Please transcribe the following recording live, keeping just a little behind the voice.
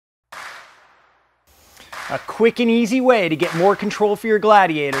A quick and easy way to get more control for your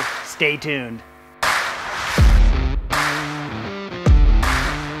Gladiator. Stay tuned.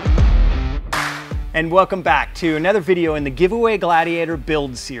 And welcome back to another video in the Giveaway Gladiator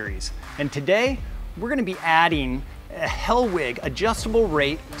build series. And today we're going to be adding a Hellwig adjustable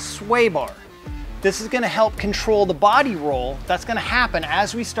rate sway bar. This is going to help control the body roll that's going to happen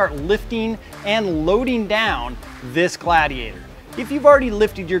as we start lifting and loading down this Gladiator. If you've already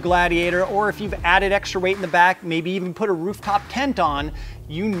lifted your Gladiator, or if you've added extra weight in the back, maybe even put a rooftop tent on,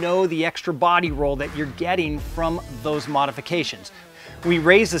 you know the extra body roll that you're getting from those modifications. We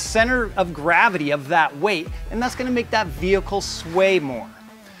raise the center of gravity of that weight, and that's going to make that vehicle sway more.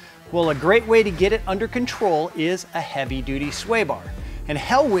 Well, a great way to get it under control is a heavy-duty sway bar. And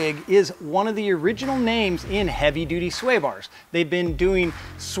Hellwig is one of the original names in heavy-duty sway bars. They've been doing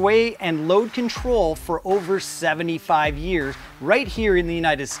sway and load control for over 75 years right here in the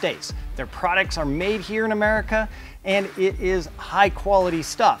United States. Their products are made here in America, and it is high-quality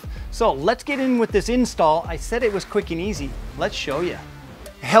stuff. So let's get in with this install. I said it was quick and easy. Let's show you.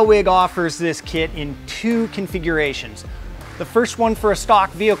 Hellwig offers this kit in two configurations. The first one for a stock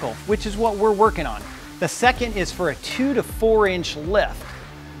vehicle, which is what we're working on. The second is for a 2 to 4 inch lift.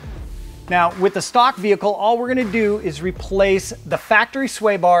 Now, with the stock vehicle, all we're gonna do is replace the factory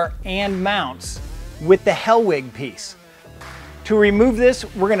sway bar and mounts with the Hellwig piece. To remove this,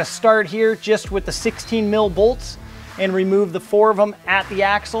 we're gonna start here just with the 16 mil bolts and remove the 4 of them at the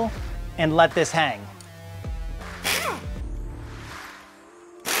axle and let this hang.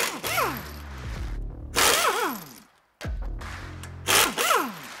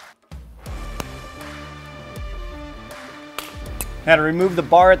 Now to remove the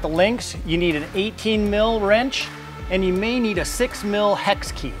bar at the links, you need an 18 mil wrench, and you may need a 6 mil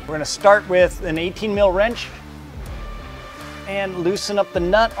hex key. We're gonna start with an 18 mil wrench and loosen up the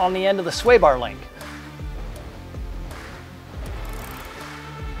nut on the end of the sway bar link.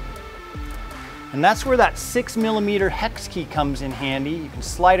 And that's where that 6 millimeter hex key comes in handy. You can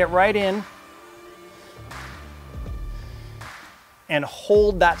slide it right in and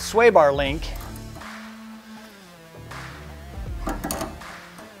hold that sway bar link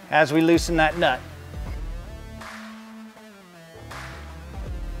as we loosen that nut.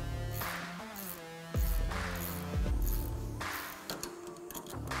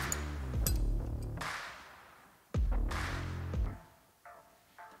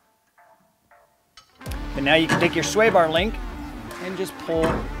 And now you can take your sway bar link and just pull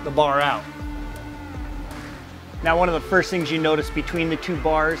the bar out. Now, one of the first things you notice between the two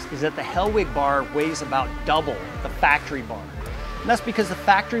bars is that the Hellwig bar weighs about double the factory bar. And that's because the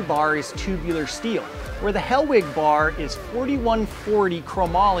factory bar is tubular steel, where the Hellwig bar is 4140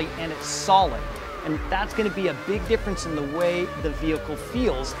 chromoly and it's solid. And that's going to be a big difference in the way the vehicle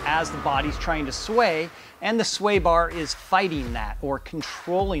feels as the body's trying to sway, and the sway bar is fighting that or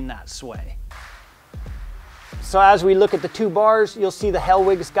controlling that sway. So as we look at the two bars, you'll see the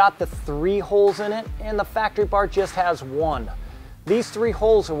Hellwig's got the 3 holes in it, and the factory bar just has 1. These 3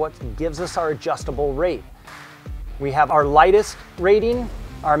 holes are what gives us our adjustable rate. We have our lightest rating,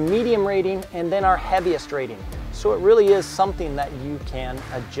 our medium rating, and then our heaviest rating. So it really is something that you can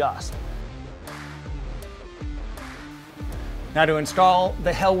adjust. Now to install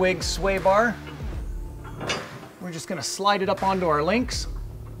the Hellwig sway bar, we're just gonna slide it up onto our links.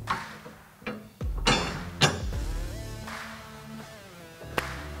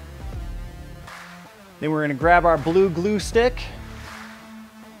 Then we're gonna grab our blue glue stick,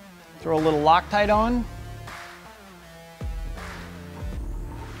 throw a little Loctite on.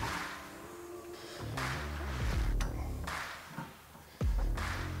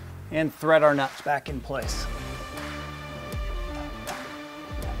 And thread our nuts back in place.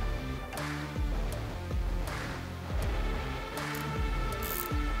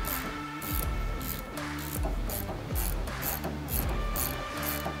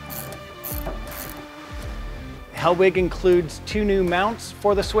 Hellwig includes 2 new mounts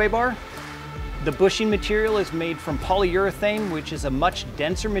for the sway bar. The bushing material is made from polyurethane, which is a much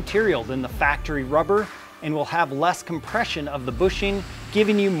denser material than the factory rubber and will have less compression of the bushing,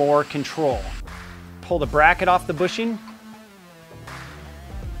 giving you more control. Pull the bracket off the bushing,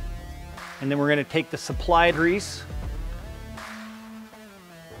 and then we're going to take the supplied grease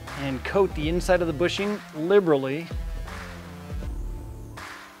and coat the inside of the bushing liberally,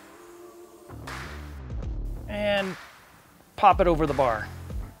 and pop it over the bar.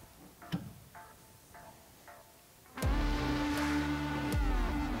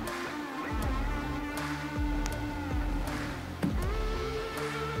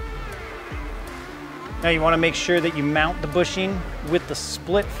 Now you want to make sure that you mount the bushing with the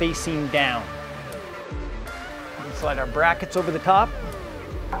split facing down. Slide our brackets over the top.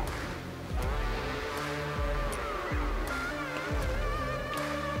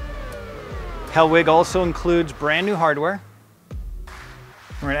 Hellwig also includes brand new hardware.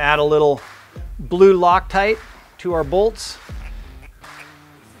 We're going to add a little blue Loctite to our bolts.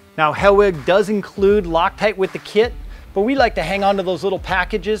 Now Hellwig does include Loctite with the kit, but we like to hang on to those little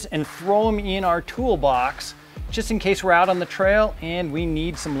packages and throw them in our toolbox just in case we're out on the trail and we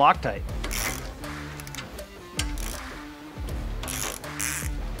need some Loctite.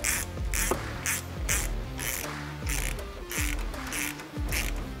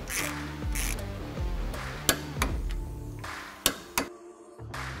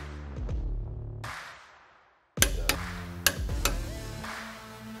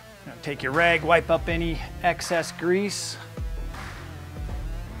 Take your rag, wipe up any excess grease.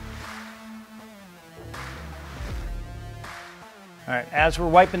 All right, as we're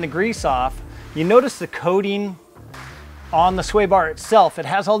wiping the grease off, you notice the coating on the sway bar itself. It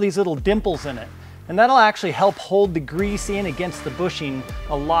has all these little dimples in it, and that'll actually help hold the grease in against the bushing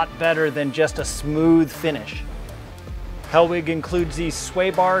a lot better than just a smooth finish. Hellwig includes these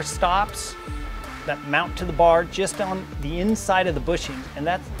sway bar stops that mount to the bar just on the inside of the bushing, and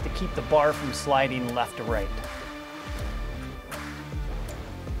that's to keep the bar from sliding left to right.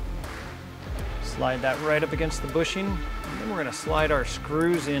 Slide that right up against the bushing, and then we're going to slide our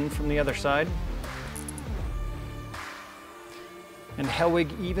screws in from the other side. And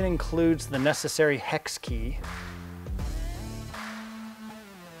Hellwig even includes the necessary hex key.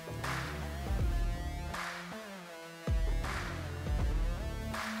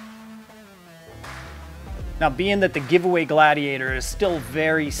 Now, being that the giveaway Gladiator is still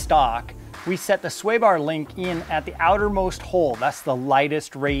very stock, we set the sway bar link in at the outermost hole. That's the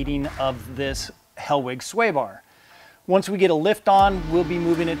lightest rating of this Hellwig sway bar. Once we get a lift on, we'll be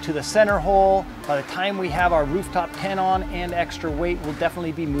moving it to the center hole. By the time we have our rooftop tent on and extra weight, we'll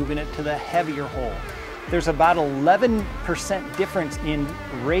definitely be moving it to the heavier hole. There's about 11% difference in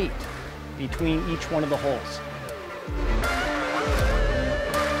rate between each one of the holes.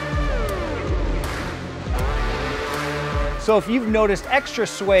 So if you've noticed extra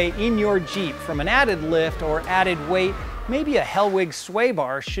sway in your Jeep from an added lift or added weight, maybe a Hellwig sway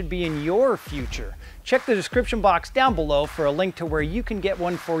bar should be in your future. Check the description box down below for a link to where you can get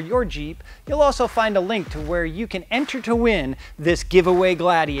one for your Jeep. You'll also find a link to where you can enter to win this giveaway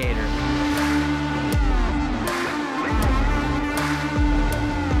Gladiator.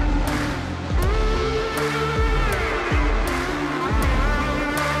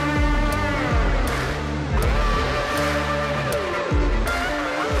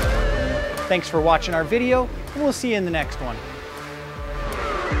 Thanks for watching our video, and we'll see you in the next one.